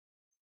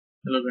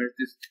Hello guys,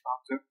 this is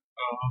Parker.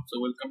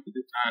 Welcome to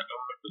the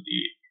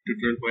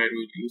tutorial where we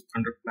will use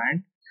Thunder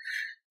Client.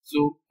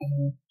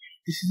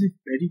 This is a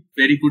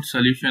very good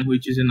solution,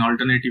 which is an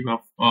alternative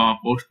of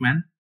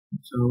Postman.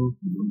 So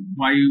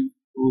why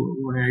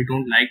I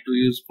don't like to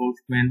use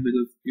Postman,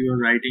 because you are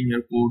writing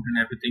your code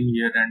and everything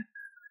here and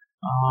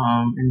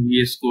in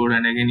VS Code,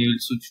 and again you will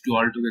switch to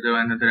altogether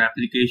another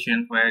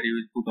application where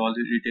you will put all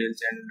the details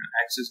and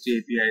access the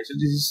API. So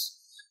this is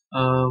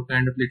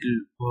kind of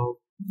little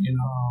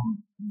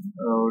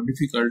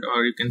difficult,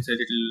 or you can say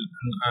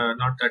little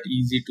not that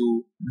easy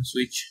to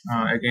switch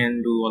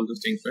again do all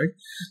those things, right?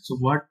 So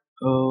what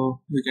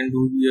we can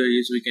do here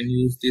is we can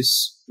use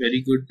this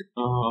very good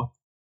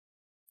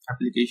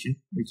application,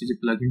 which is a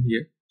plugin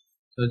here.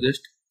 So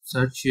just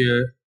search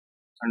here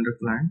Thunder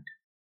Client.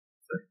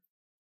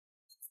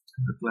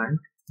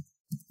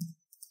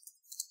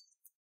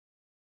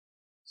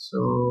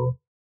 So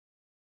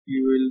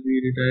you will be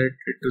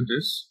redirected to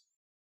this,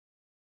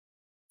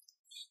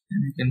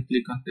 and you can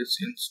click on this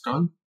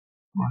install.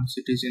 Once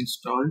it is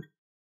installed,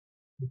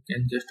 you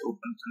can just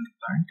open Thunder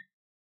Client.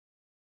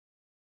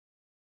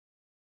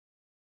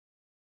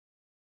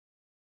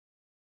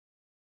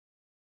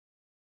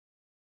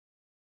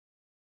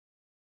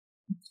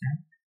 Okay.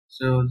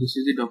 So this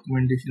is the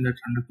documentation that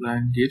Thunder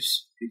Client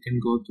gives. You can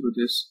go through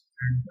this,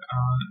 and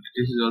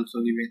this is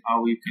also giving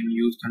how you can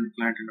use Thunder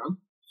Client and all.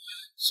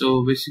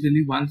 So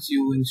basically, once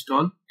you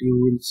install, you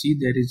will see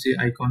there is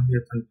a icon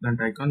here, Thunder Client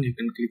icon. You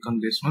can click on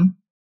this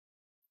one.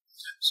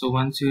 So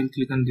once you will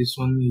click on this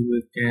one,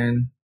 you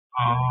can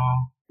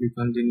click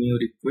on the new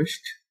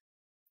request.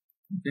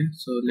 Okay,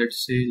 so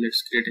let's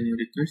create a new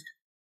request.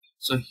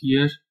 So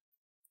here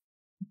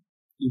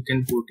you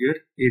can put your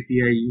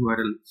API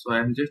URL. So I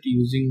am just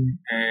using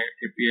an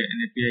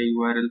API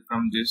URL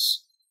from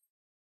this.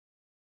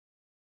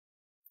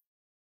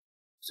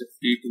 It's a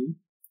free tool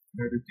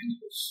where you can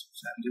use.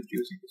 So I'm just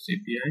using this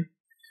API.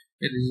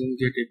 It is in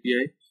Get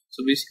API.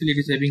 So basically,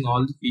 it is having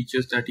all the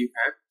features that you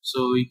have.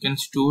 So you can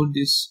store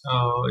this.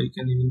 You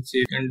can even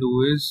say, you can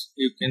do is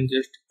you can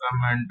just come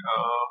and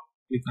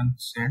click on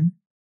send,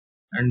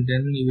 and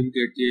then you will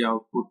get the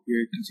output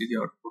here. You can see the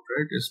output,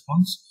 right?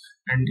 Response,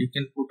 and you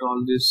can put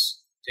all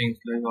these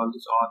things like all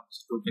this auth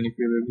token. If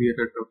you have a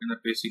VRR token, a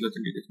basic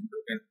authentication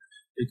token,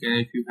 you can,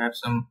 if you have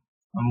some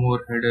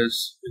more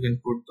headers, you can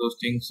put those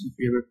things. If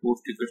you have a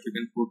post request, you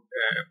can put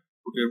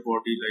your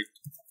body like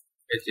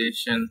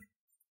suggestion.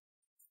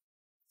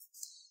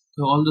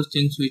 So all those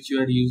things which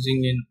you are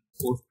using in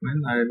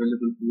Postman are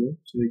available here,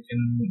 so you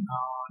can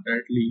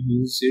directly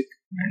use it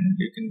and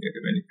you can get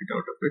a benefit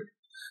out of it.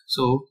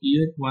 So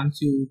here,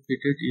 once you hit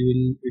it,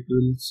 it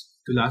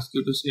will ask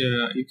you to say,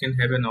 you can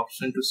have an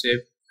option to save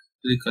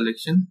the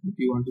collection. If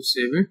you want to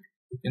save it,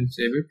 you can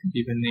save it.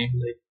 Give a name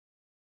like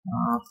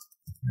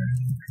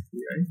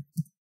API.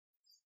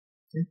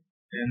 Okay,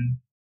 then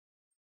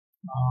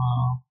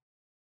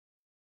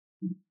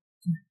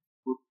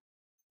put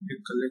the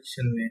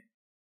collection name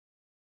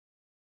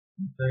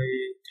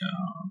like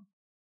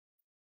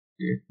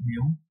create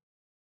new,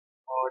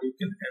 or you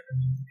can have a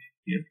new name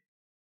here.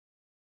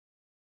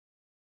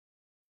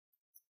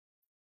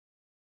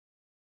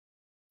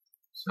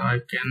 So I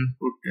can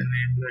put a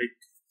name like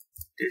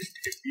test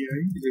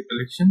API is a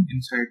collection.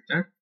 Inside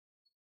that,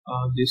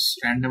 this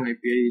random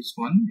API is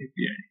one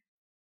API.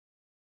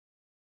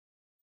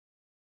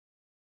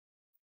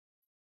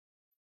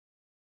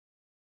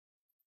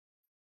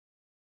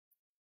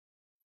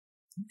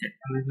 Okay,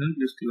 and then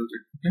just close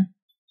it. Okay,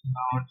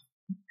 now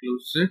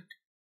close it,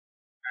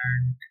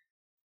 and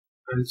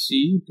I'll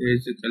see there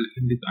is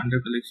in the under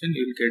collection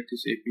you will get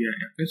this API.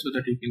 Okay, so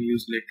that you can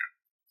use later.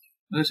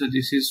 Okay, so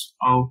this is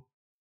how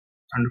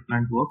Thunder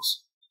Client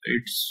works.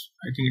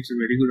 I think it's a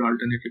very good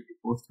alternative to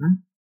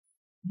Postman.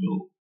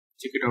 So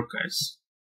check it out, guys.